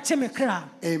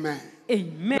 Amen.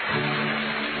 Amen.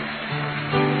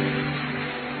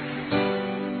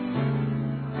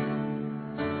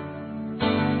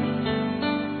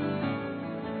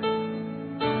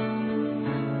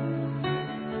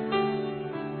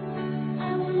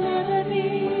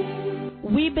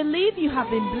 We believe you have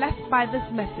been blessed by this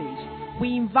message.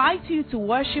 We invite you to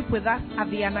worship with us at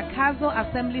the Anakazo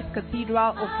Assemblies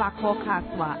Cathedral of Fako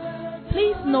Kaswa.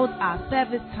 Please note our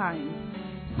service times.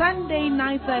 Sunday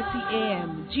 9:30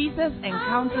 a.m. Jesus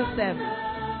Encounter Service.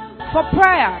 For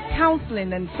prayer,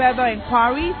 counseling and further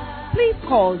inquiries, please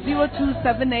call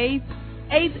 0278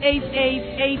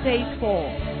 888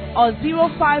 884 or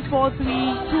 0543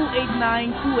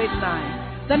 289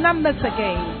 289. The numbers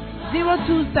again,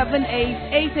 0278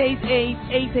 888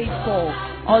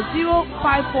 884 or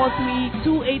 0543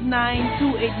 289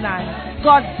 289.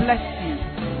 God bless you.